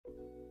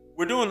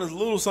We're doing a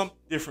little something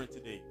different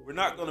today. We're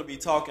not going to be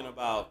talking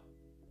about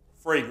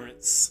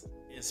fragrance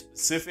in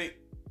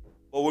specific,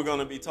 but we're going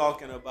to be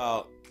talking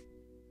about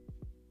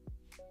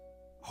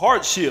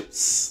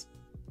hardships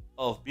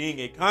of being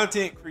a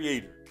content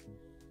creator.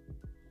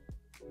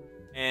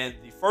 And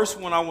the first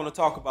one I want to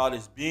talk about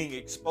is being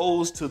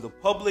exposed to the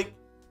public,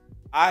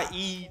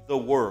 i.e. the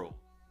world.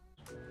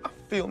 I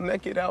feel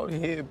naked out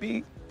here,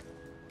 B.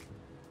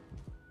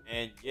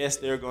 And yes,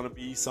 there are going to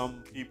be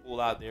some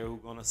people out there who are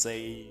going to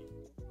say,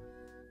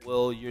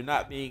 well, you're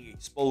not being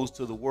exposed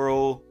to the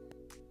world.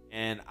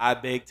 And I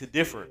beg to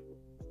differ.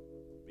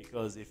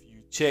 Because if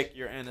you check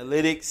your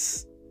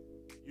analytics,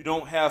 you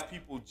don't have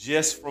people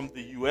just from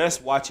the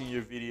US watching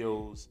your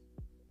videos.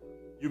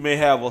 You may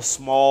have a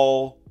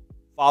small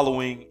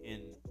following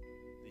in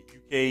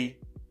the UK,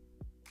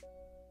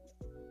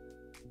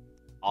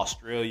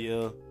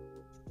 Australia,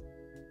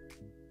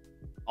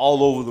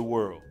 all over the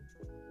world.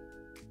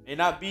 May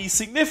not be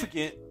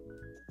significant,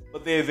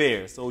 but they're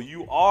there. So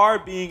you are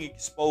being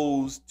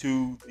exposed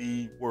to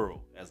the world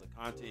as a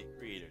content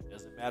creator. It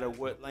doesn't matter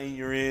what lane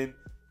you're in,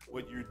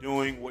 what you're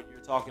doing, what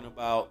you're talking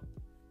about.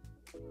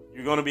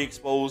 You're going to be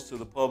exposed to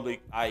the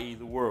public, i.e.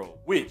 the world,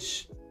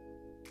 which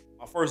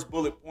my first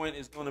bullet point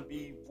is going to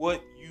be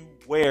what you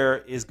wear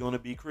is going to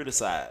be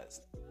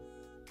criticized.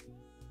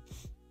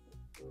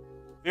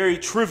 Very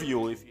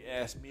trivial if you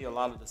ask me, a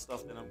lot of the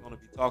stuff that I'm going to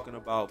be talking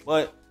about.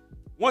 But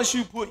once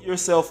you put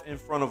yourself in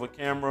front of a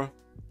camera,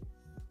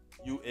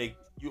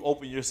 you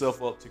open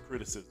yourself up to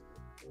criticism.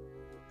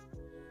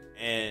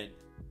 And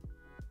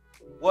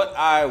what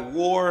I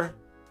wore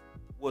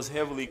was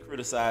heavily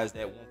criticized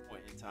at one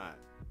point in time.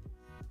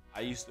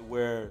 I used to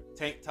wear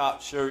tank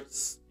top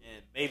shirts,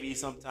 and maybe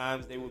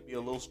sometimes they would be a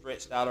little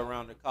stretched out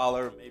around the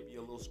collar, maybe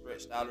a little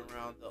stretched out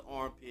around the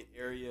armpit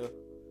area.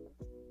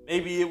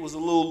 Maybe it was a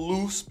little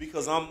loose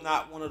because I'm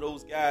not one of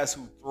those guys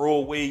who throw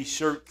away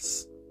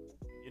shirts.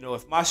 You know,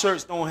 if my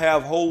shirts don't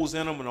have holes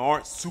in them and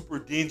aren't super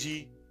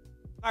dingy,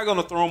 I'm not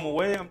going to throw them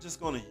away. I'm just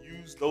going to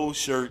use those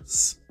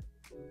shirts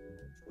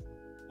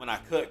when I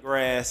cut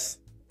grass,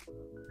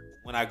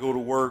 when I go to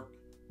work,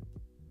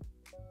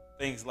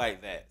 things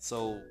like that.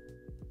 So,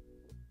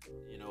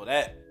 you know,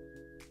 that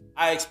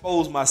I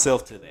expose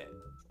myself to that.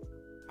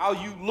 How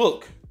you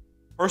look,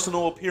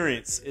 personal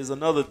appearance is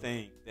another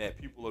thing that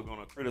people are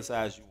going to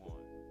criticize you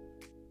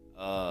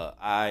on.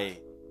 I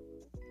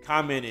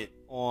commented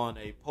on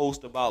a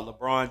post about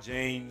LeBron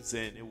James,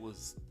 and it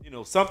was, you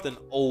know, something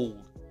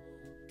old.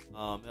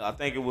 I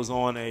think it was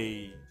on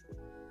a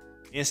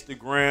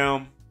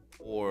Instagram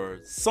or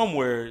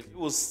somewhere. It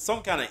was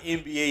some kind of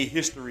NBA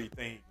history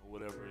thing or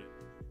whatever.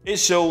 It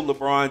showed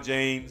LeBron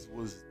James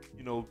was,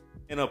 you know,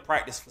 in a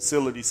practice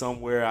facility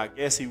somewhere. I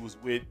guess he was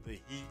with the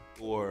Heat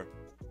or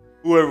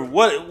whoever,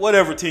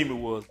 whatever team it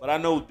was. But I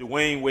know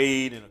Dwayne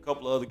Wade and a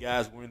couple of other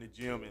guys were in the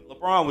gym, and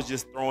LeBron was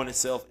just throwing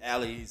himself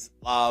alleys,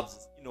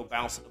 lobs, you know,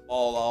 bouncing the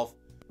ball off,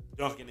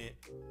 dunking it.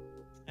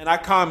 And I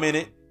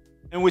commented,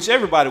 in which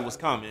everybody was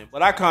commenting,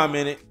 but I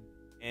commented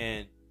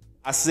and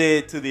I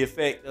said to the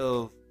effect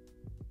of,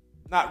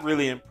 not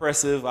really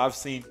impressive. I've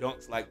seen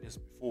dunks like this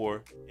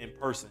before in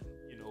person,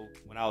 you know,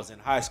 when I was in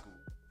high school,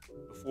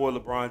 before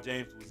LeBron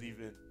James was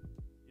even,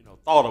 you know,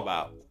 thought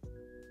about.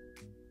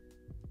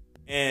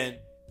 And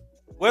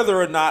whether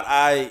or not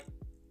I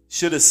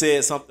should have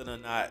said something or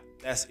not,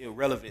 that's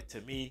irrelevant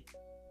to me.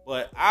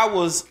 But I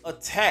was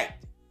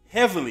attacked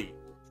heavily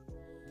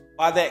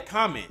by that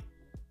comment.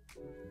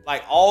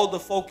 Like, all the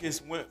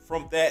focus went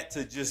from that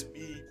to just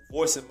me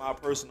voicing my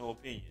personal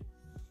opinion.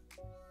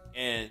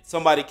 And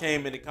somebody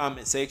came in the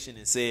comment section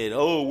and said,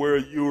 oh, well,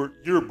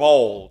 you're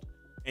bald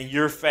and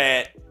you're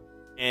fat.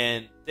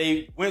 And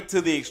they went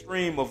to the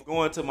extreme of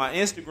going to my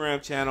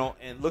Instagram channel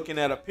and looking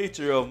at a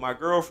picture of my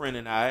girlfriend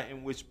and I,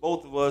 in which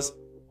both of us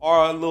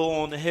are a little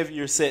on the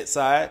heavier set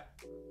side.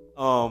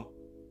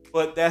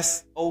 But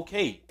that's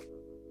okay.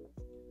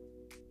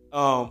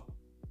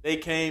 They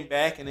came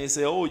back and they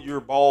said, oh,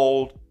 you're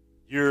bald,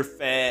 you're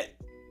fat,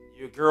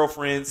 your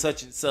girlfriend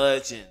such and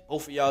such, and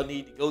both of y'all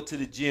need to go to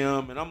the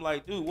gym. And I'm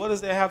like, dude, what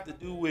does that have to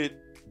do with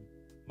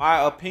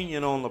my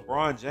opinion on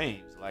LeBron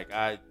James?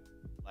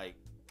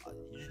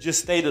 You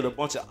just stated a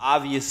bunch of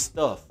obvious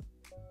stuff.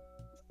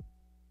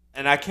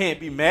 And I can't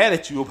be mad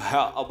at you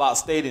about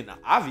stating the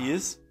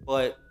obvious,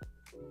 but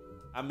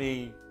I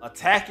mean,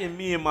 attacking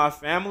me and my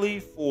family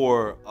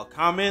for a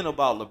comment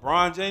about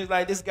LeBron James,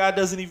 like, this guy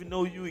doesn't even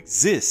know you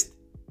exist.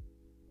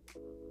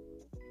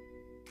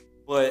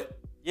 But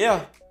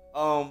yeah,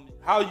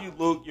 how you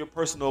look, your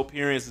personal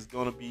appearance is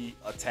going to be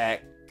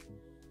attacked.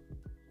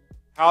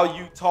 How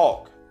you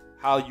talk,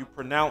 how you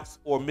pronounce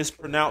or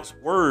mispronounce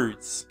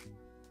words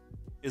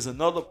is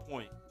another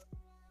point.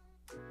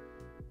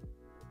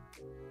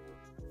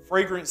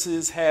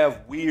 Fragrances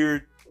have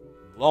weird,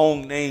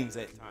 long names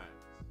at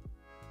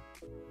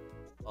times.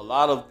 A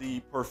lot of the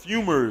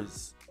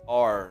perfumers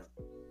are,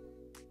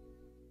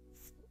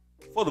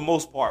 for the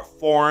most part,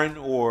 foreign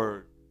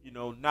or, you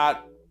know,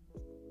 not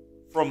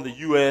from the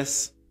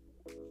U.S.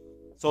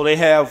 So they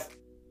have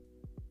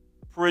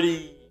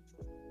pretty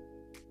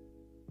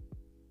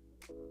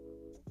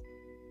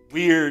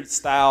weird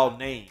style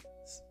names.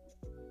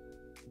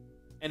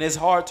 And it's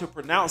hard to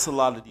pronounce a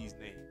lot of these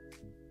names.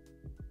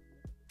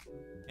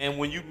 And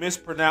when you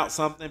mispronounce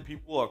something,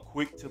 people are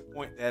quick to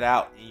point that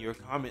out in your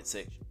comment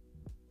section.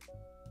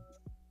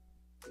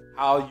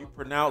 How you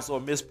pronounce or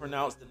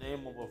mispronounce the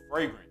name of a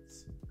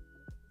fragrance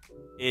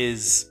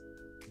is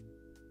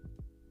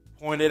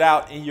pointed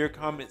out in your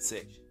comment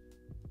section.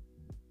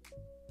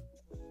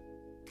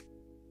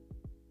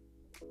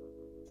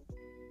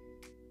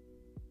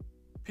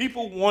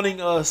 People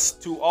wanting us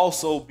to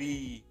also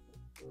be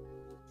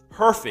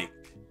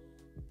perfect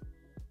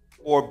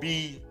or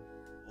be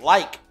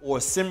like or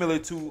similar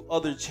to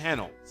other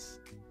channels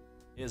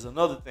is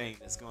another thing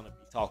that's going to be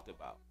talked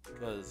about,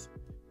 because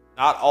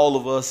not all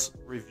of us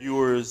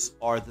reviewers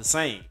are the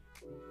same.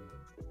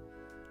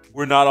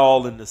 We're not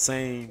all in the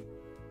same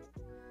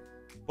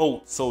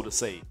boat, so to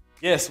say.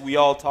 Yes, we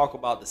all talk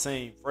about the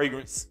same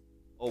fragrance,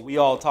 or we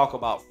all talk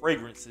about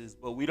fragrances,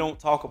 but we don't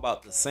talk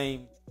about the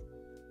same.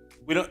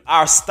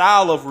 Our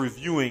style of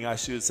reviewing, I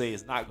should say,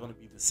 is not going to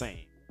be the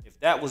same. If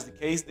that was the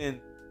case, then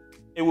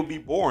it would be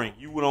boring.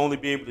 You would only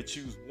be able to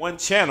choose one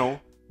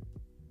channel,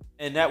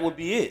 and that would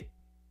be it.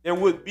 There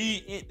wouldn't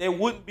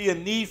be a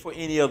need for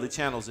any other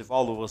channels if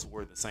all of us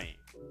were the same.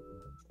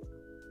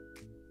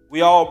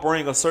 We all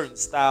bring a certain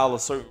style, a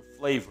certain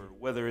flavor,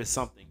 whether it's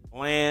something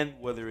bland,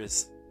 whether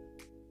it's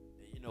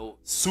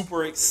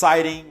super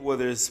exciting,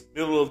 whether it's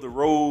middle of the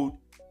road.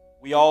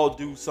 We all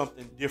do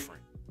something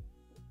different.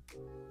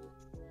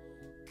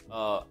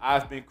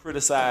 I've been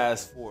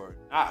criticized for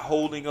not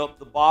holding up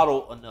the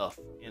bottle enough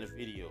in a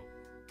video.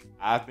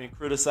 I've been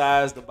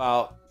criticized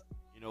about,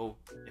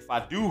 if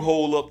I do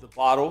hold up the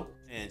bottle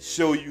and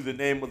show you the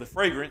name of the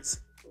fragrance,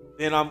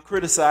 then I'm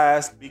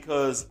criticized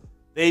because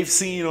they've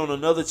seen on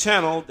another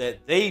channel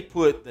that they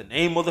put the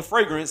name of the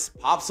fragrance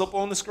pops up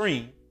on the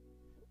screen.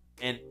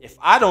 And if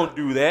I don't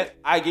do that,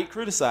 I get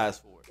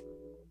criticized for it.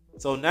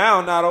 So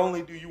now not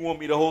only do you want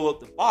me to hold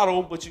up the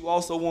bottle, but you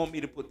also want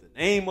me to put the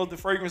name of the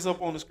fragrance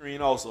up on the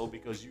screen also,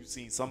 because you've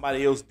seen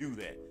somebody else do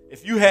that.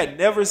 If you had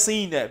never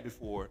seen that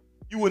before,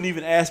 you wouldn't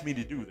even ask me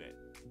to do that.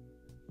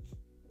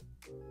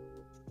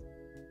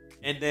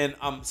 And then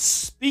I'm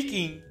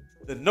speaking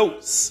the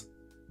notes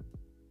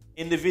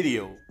in the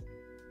video.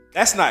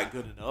 That's not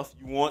good enough.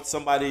 You want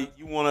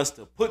us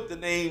to put the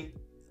name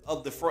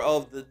of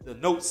the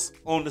notes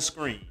on the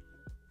screen.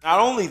 Not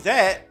only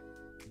that,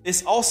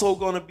 it's also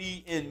going to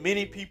be in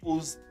many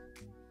people's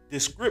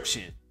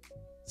description.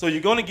 So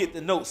you're going to get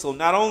the notes. So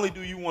not only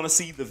do you want to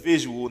see the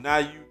visual, now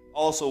you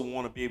also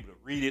want to be able to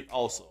read it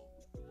also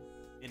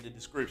in the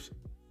description.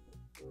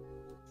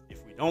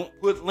 If we don't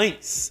put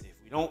links,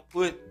 if we don't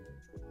put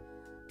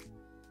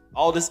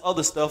all this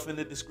other stuff in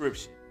the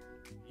description,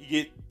 you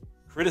get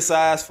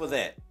criticized for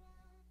that.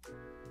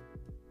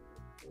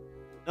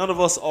 None of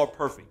us are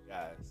perfect,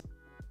 guys.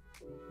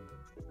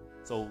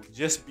 So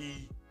just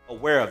be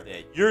aware of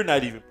that. You're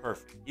not even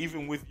perfect.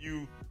 Even with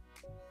you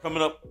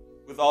coming up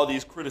with all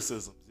these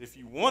criticisms, if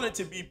you want it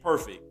to be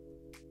perfect,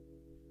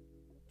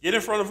 get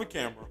in front of a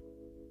camera,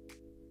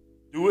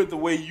 do it the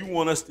way you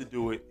want us to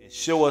do it, and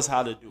show us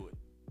how to do it.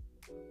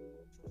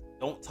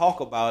 Don't talk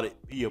about it,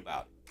 be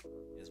about it,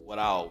 is what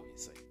I always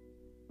say.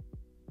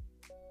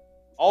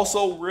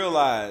 Also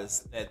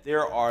realize that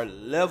there are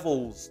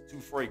levels to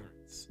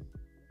fragrance.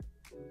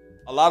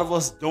 A lot of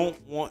us don't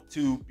want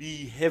to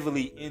be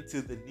heavily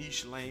into the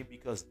niche lane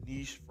because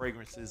niche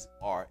fragrances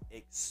are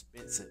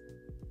expensive.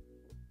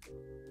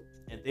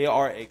 And they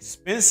are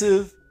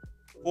expensive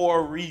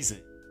for a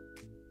reason.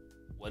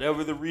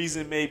 Whatever the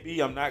reason may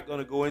be, I'm not going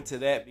to go into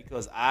that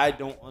because I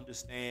don't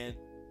understand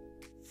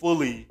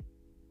fully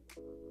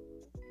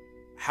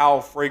how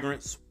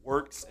fragrance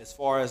works as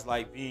far as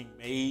like being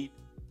made,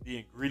 the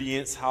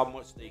ingredients, how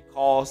much they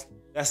cost.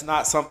 That's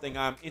not something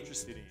I'm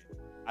interested in.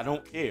 I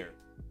don't care.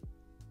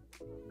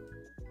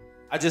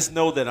 I just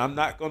know that I'm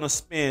not going to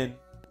spend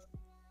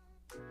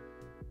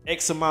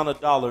X amount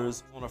of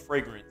dollars on a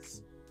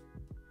fragrance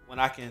when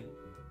I can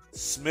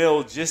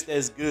smell just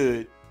as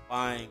good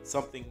buying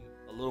something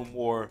a little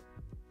more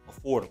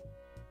affordable.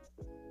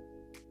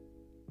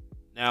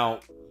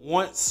 Now,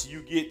 once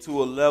you get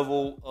to a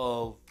level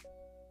of,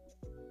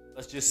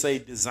 let's just say,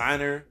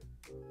 designer,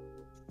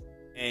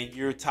 and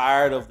you're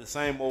tired of the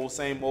same old,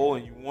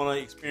 and you want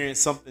to experience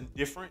something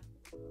different,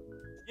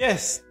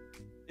 yes,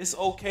 it's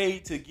okay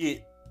to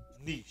get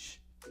niche.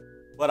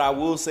 But I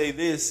will say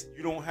this,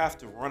 you don't have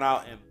to run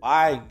out and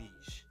buy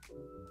niche,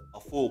 a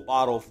full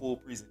bottle, full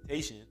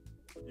presentation.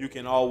 You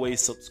can always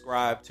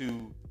subscribe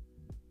to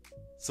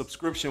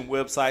subscription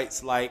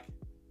websites like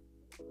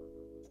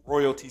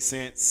Royalty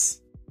Sense,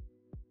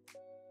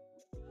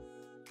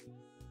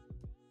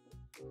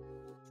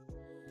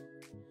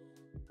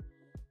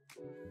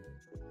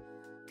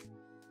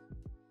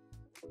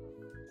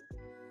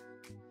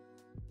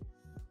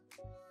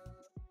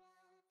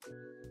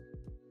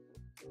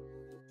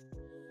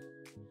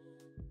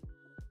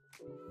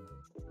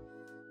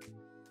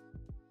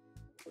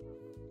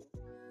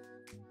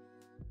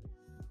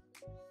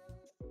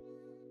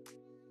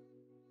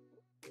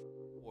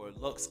 or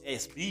Lux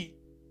SB.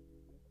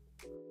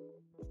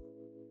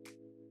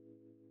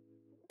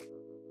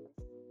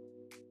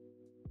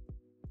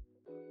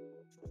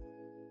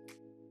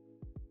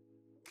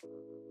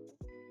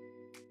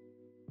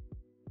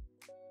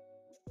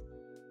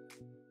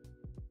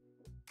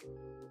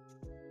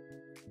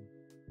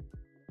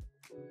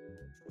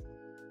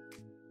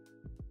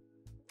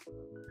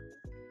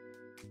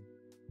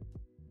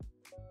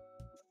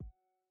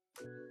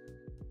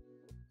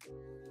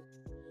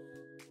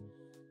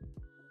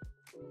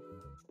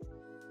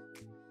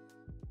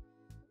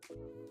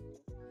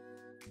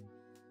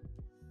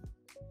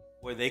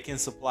 where they can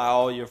supply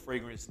all your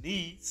fragrance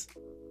needs.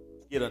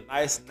 Get a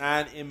nice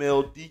 9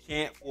 ml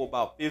decant for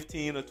about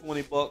 15 or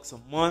 20 bucks a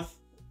month.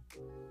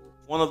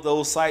 One of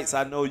those sites,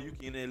 I know you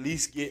can at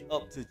least get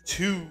up to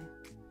 2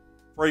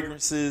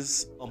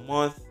 fragrances a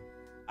month.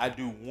 I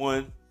do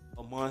 1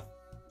 a month,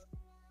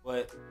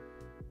 but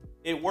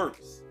it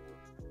works.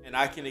 And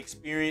I can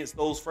experience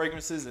those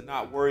fragrances and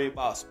not worry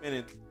about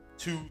spending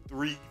 $200,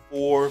 $300,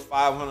 $400,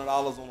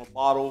 $500 on a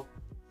bottle.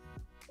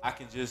 I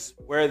can just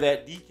wear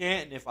that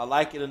decant, and if I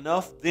like it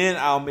enough, then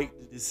I'll make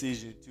the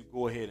decision to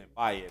go ahead and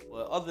buy it.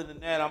 But other than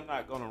that, I'm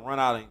not going to run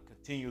out and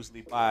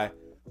continuously buy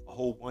a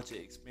whole bunch of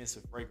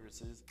expensive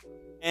fragrances.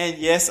 And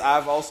yes,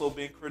 I've also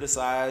been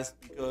criticized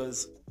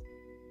because,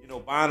 you know,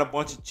 buying a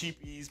bunch of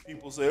cheapies,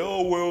 people say,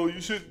 oh, well, you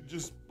shouldn't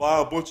just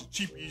buy a bunch of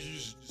cheapies. You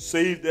should just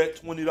save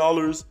that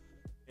 $20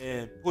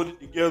 and put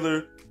it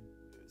together,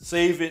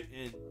 save it,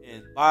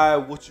 and buy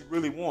what you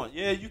really want.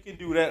 Yeah, you can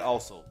do that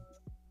also.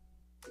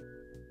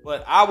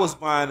 But I was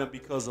buying them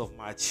because of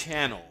my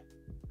channel.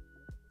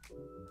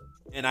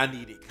 And I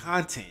needed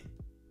content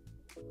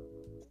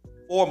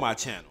for my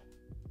channel.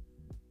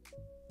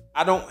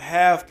 I don't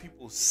have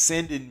people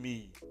sending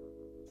me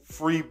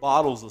free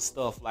bottles of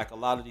stuff like a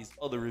lot of these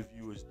other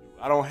reviewers do.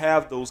 I don't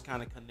have those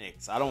kind of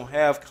connects. I don't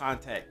have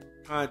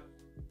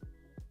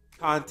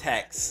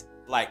contacts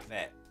like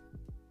that.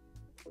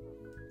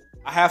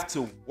 I have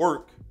to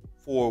work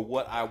for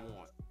what I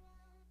want.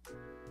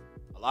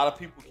 A lot of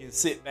people can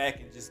sit back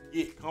and just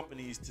get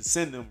companies to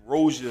send them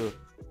Rosia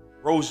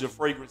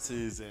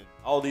fragrances and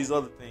all these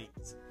other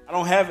things. I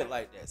don't have it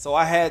like that. So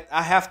I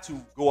have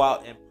to go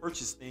out and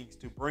purchase things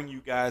to bring you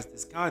guys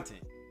this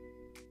content.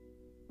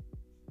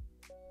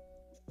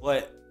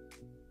 But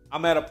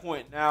I'm at a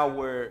point now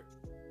where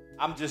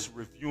I'm just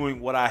reviewing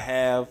what I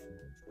have,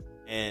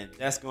 and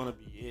that's going to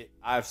be it.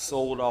 I've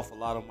sold off a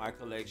lot of my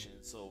collection,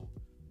 so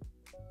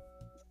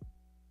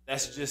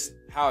that's just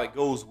how it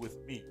goes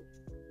with me.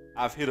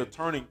 I've hit a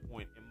turning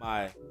point in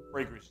my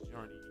fragrance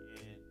journey,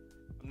 and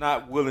I'm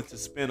not willing to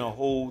spend a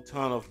whole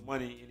ton of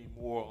money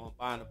anymore on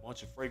buying a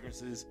bunch of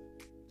fragrances.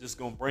 I'm just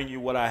going to bring you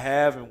what I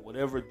have, and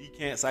whatever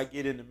decants I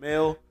get in the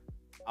mail,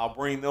 I'll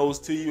bring those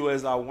to you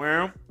as I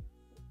wear them,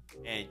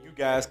 and you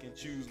guys can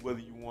choose whether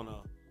you want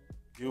to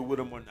deal with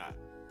them or not.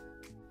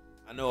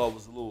 I know I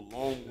was a little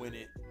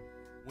long-winded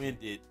with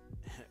the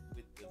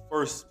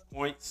first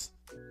points,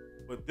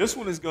 but this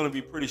one is going to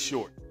be pretty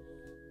short.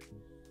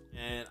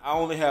 And I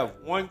only have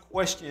one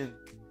question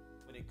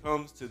when it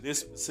comes to this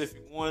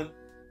specific one.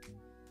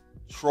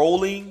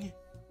 Trolling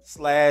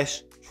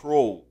 /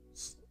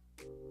 trolls.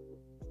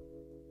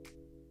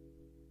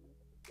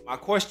 My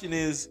question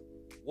is,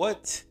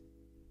 what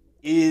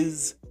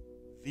is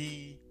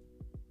the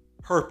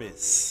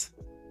purpose?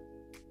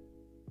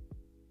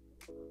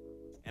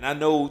 And I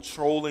know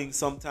trolling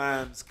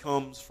sometimes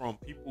comes from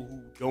people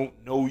who don't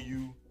know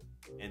you,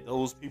 and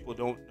those people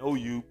don't know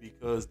you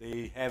because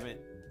they haven't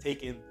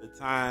taken the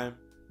time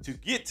to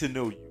get to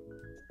know you.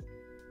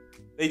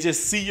 They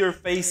just see your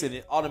face and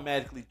it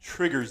automatically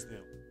triggers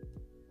them.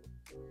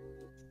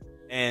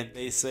 And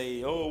they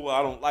say, oh, well,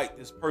 I don't like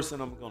this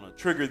person. I'm going to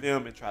trigger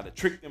them and try to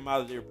trick them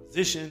out of their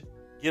position,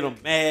 get them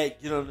mad,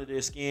 get under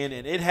their skin.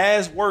 And it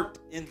has worked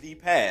in the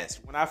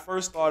past. When I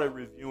first started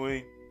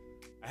reviewing,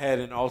 I had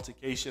an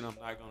altercation. I'm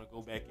not going to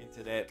go back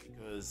into that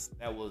because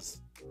that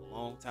was a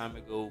long time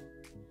ago.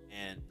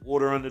 And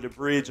water under the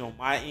bridge on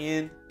my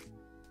end.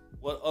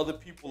 What other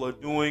people are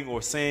doing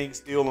or saying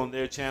still on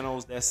their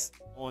channels, that's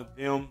on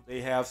them. They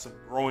have some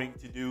growing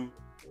to do.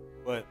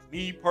 But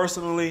me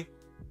personally,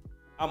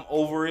 I'm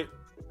over it.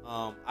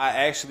 I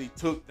actually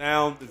took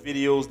down the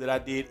videos that I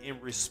did in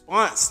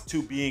response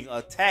to being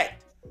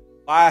attacked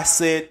by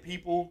said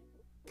people.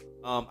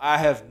 I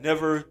have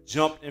never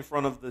jumped in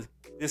front of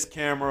this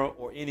camera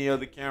or any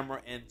other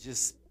camera and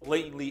just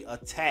blatantly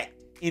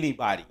attacked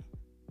anybody.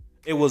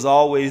 It was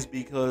always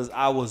because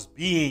I was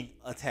being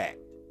attacked.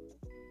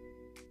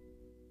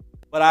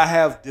 But I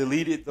have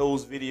deleted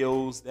those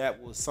videos.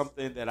 That was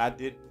something that I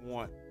didn't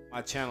want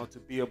my channel to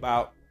be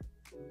about.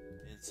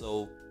 And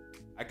so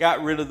I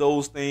got rid of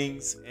those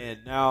things, and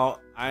now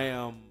I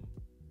am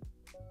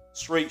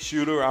straight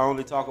shooter. I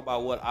only talk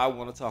about what I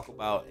want to talk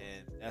about,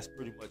 and that's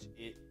pretty much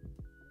it.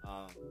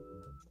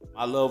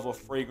 My love of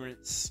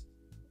fragrance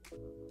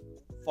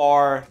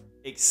far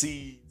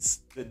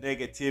exceeds the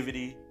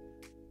negativity.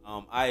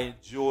 I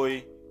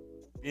enjoy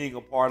being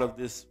a part of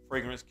this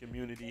fragrance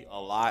community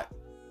a lot.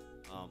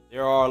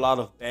 There are a lot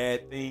of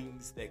bad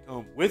things that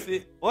come with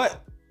it,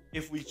 but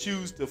if we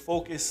choose to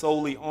focus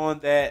solely on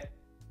that,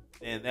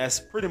 then that's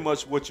pretty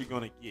much what you're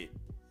going to get.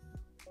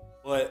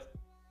 But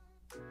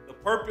the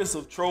purpose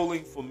of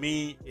trolling for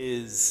me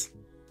is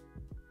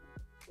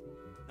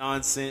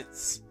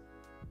nonsense.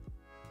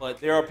 But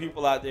there are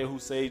people out there who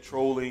say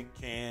trolling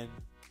can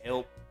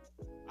help.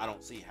 I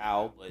don't see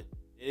how, but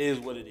it is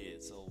what it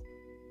is. So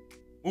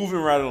moving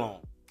right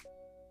along.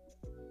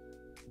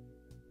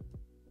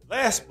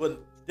 Last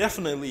but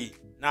definitely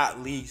not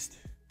least,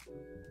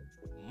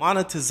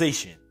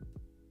 monetization.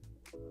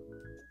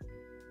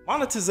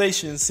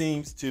 Monetization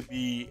seems to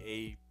be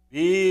a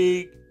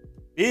big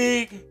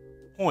big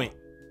point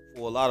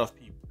for a lot of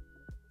people.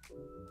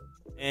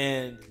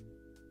 And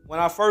when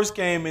I first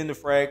came into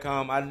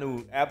Fragcom, I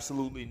knew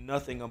absolutely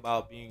nothing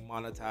about being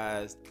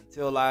monetized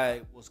until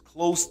I was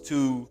close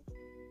to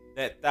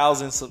that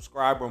 1,000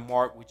 subscriber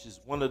mark, which is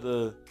one of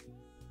the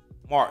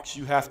marks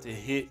you have to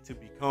hit to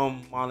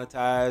become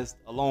monetized,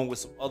 along with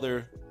some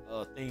other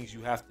things you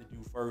have to do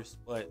first.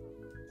 But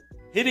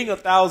hitting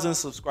 1,000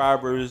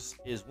 subscribers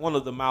is one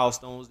of the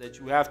milestones that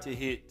you have to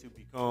hit to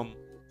be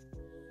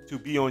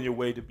on your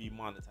way to be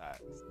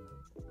monetized.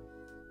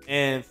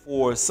 And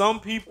for some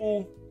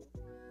people,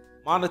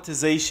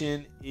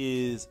 monetization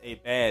is a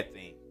bad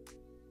thing.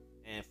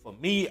 And for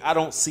me, I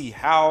don't see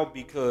how,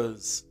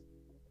 because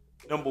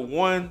number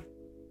one,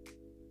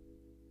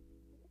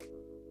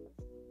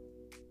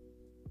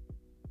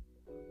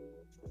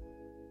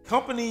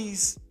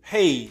 companies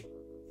pay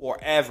for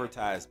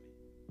advertisement.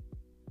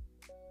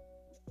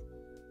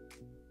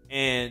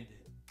 And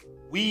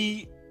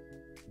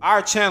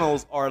our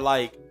channels are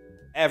like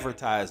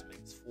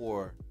advertisements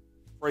for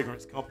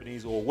fragrance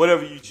companies or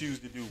whatever you choose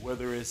to do,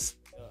 whether it's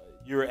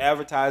you're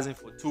advertising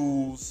for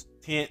tools,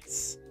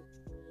 tents,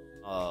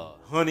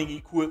 hunting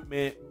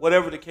equipment,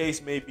 whatever the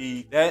case may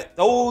be, that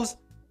those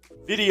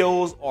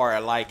videos are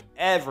like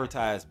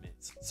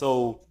advertisements.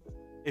 So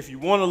if you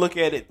want to look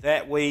at it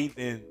that way,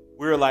 then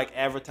we're like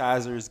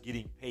advertisers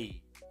getting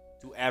paid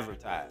to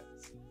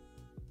advertise,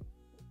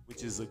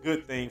 which is a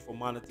good thing for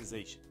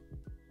monetization.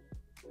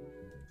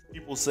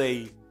 People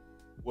say,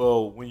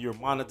 well, when you're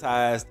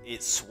monetized,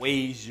 it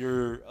sways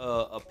your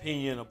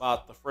opinion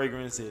about the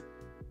fragrance.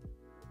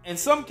 In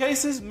some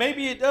cases,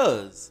 maybe it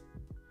does.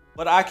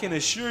 But I can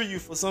assure you,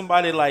 for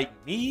somebody like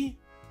me,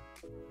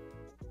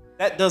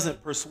 that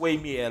doesn't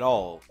persuade me at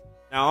all.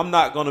 Now, I'm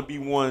not going to be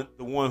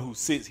the one who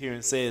sits here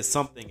and says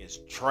something is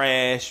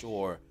trash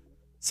or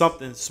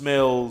something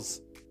smells,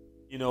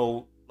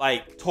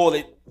 like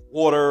toilet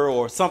water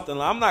or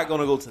something. I'm not going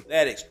to go to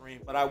that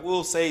extreme, but I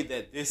will say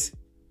that this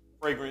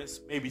fragrance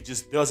maybe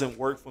just doesn't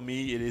work for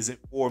me. It isn't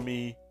for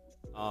me.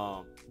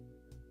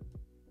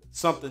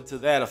 Something to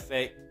that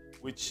effect,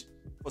 which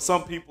for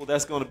some people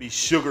that's going to be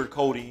sugar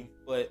coating,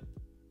 but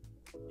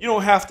you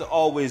don't have to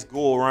always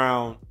go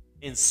around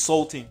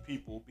insulting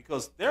people,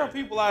 because there are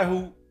people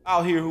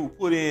out here who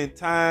put in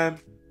time,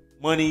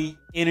 money,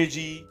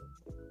 energy.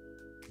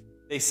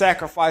 They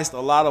sacrificed a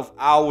lot of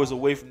hours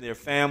away from their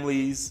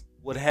families,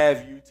 what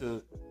have you,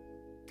 to,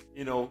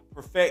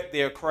 perfect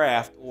their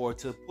craft or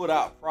to put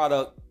out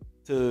product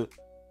to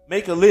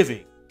make a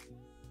living.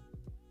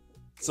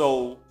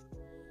 So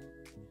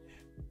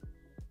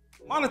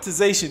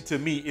monetization to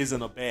me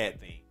isn't a bad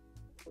thing.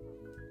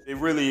 It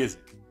really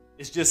isn't.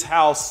 It's just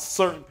how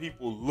certain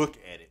people look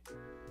at it.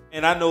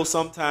 And I know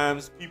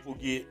sometimes people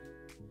get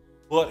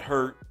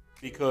butthurt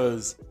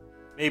because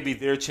maybe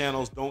their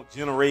channels don't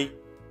generate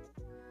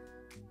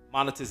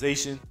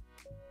monetization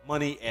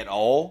money at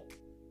all.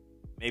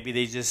 Maybe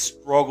they just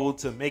struggle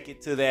to make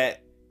it to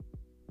that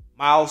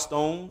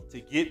milestone to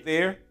get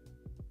there.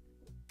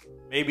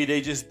 Maybe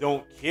they just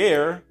don't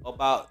care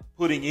about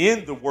putting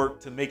in the work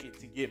to make it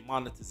to get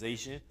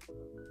monetization.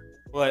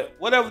 But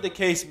whatever the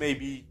case may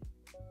be,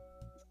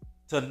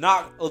 to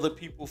knock other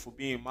people for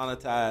being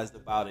monetized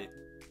about it,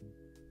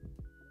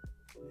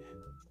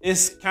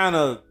 it's kind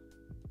of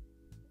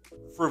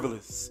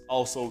frivolous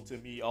also to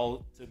me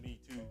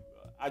too.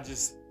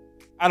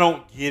 I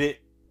don't get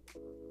it.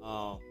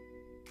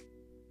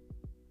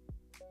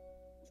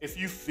 If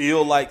you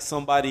feel like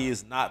somebody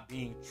is not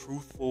being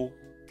truthful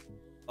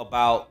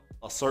about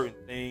a certain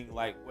thing,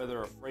 like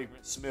whether a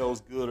fragrance smells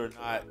good or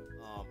not,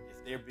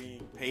 if they're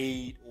being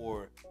paid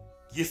or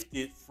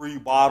gifted free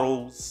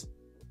bottles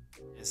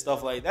and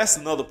stuff like that. That's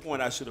another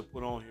point I should have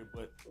put on here,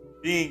 but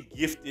being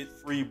gifted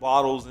free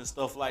bottles and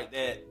stuff like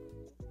that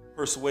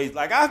persuades.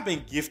 Like, I've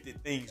been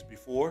gifted things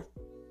before,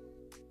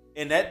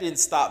 and that didn't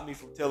stop me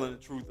from telling the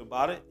truth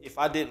about it. If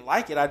I didn't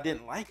like it, I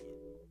didn't like it.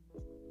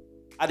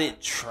 I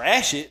didn't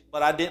trash it,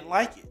 but I didn't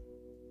like it.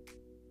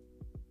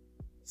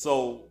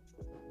 So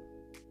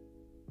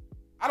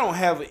I don't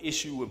have an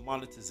issue with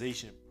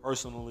monetization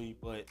personally,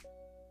 but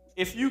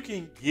if you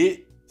can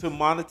get to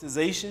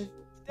monetization,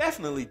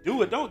 definitely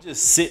do it. Don't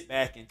just sit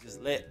back and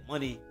just let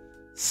money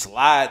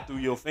slide through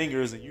your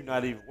fingers and you're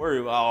not even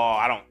worried about, oh,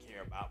 I don't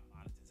care about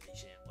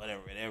monetization,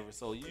 whatever.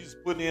 So you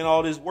just putting in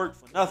all this work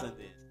for nothing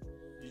then.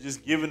 You're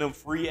just giving them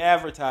free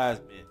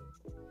advertisement.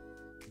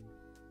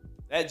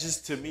 That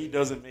just, to me,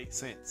 doesn't make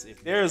sense.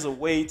 If there's a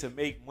way to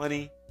make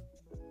money,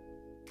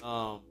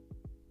 and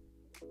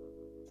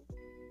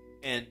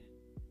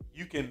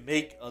you can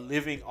make a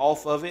living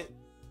off of it,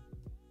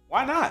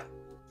 why not?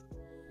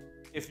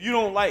 If you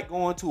don't like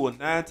going to a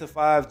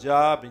 9-to-5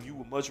 job and you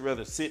would much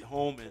rather sit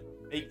home and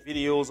make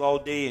videos all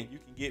day and you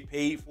can get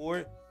paid for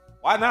it,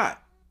 why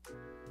not?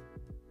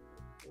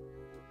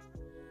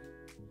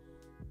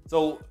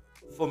 So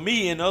for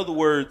me, in other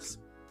words,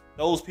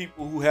 those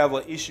people who have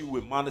an issue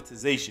with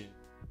monetization,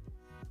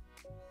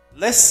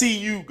 let's see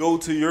you go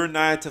to your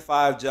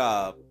 9-to-5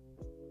 job,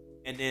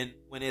 and then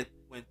when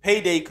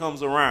payday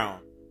comes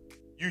around,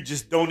 you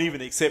just don't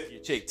even accept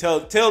your check. Tell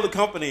the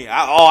company,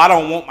 I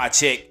don't want my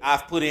check.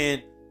 I've put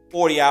in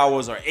 40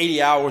 hours or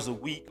 80 hours a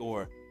week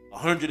or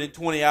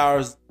 120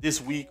 hours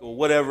this week or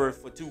whatever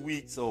for 2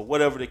 weeks or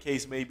whatever the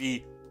case may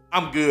be.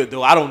 I'm good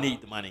though. I don't need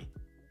the money.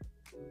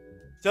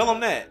 Tell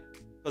them that.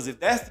 Because if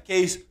that's the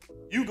case,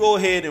 you go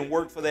ahead and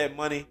work for that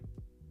money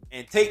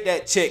and take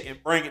that check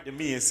and bring it to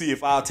me and see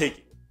if I'll take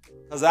it.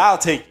 Because I'll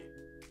take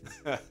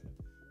it.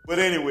 But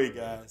anyway,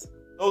 guys,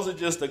 those are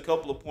just a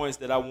couple of points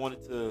that I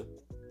wanted to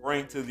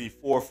bring to the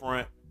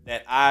forefront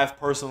that I've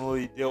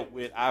personally dealt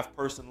with, I've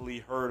personally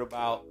heard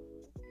about.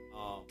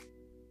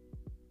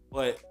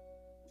 But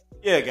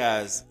yeah,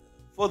 guys,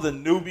 for the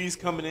newbies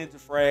coming into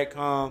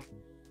FragCom,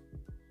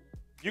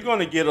 you're going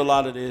to get a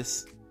lot of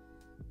this.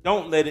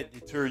 Don't let it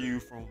deter you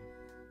from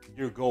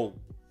your goal.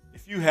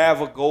 If you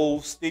have a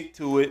goal, stick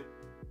to it.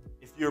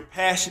 If you're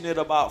passionate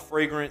about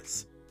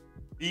fragrance,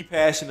 be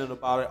passionate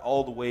about it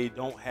all the way.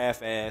 Don't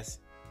half-ass.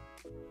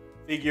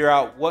 Figure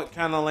out what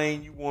kind of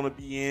lane you want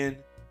to be in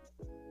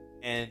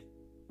and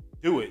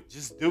do it.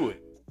 Just do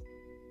it.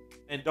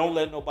 And don't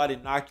let nobody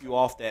knock you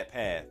off that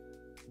path.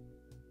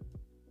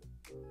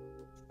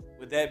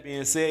 With that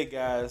being said,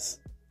 guys,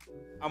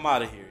 I'm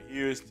out of here.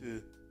 Here's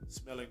to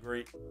smelling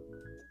great.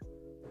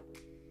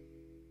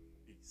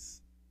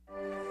 Peace.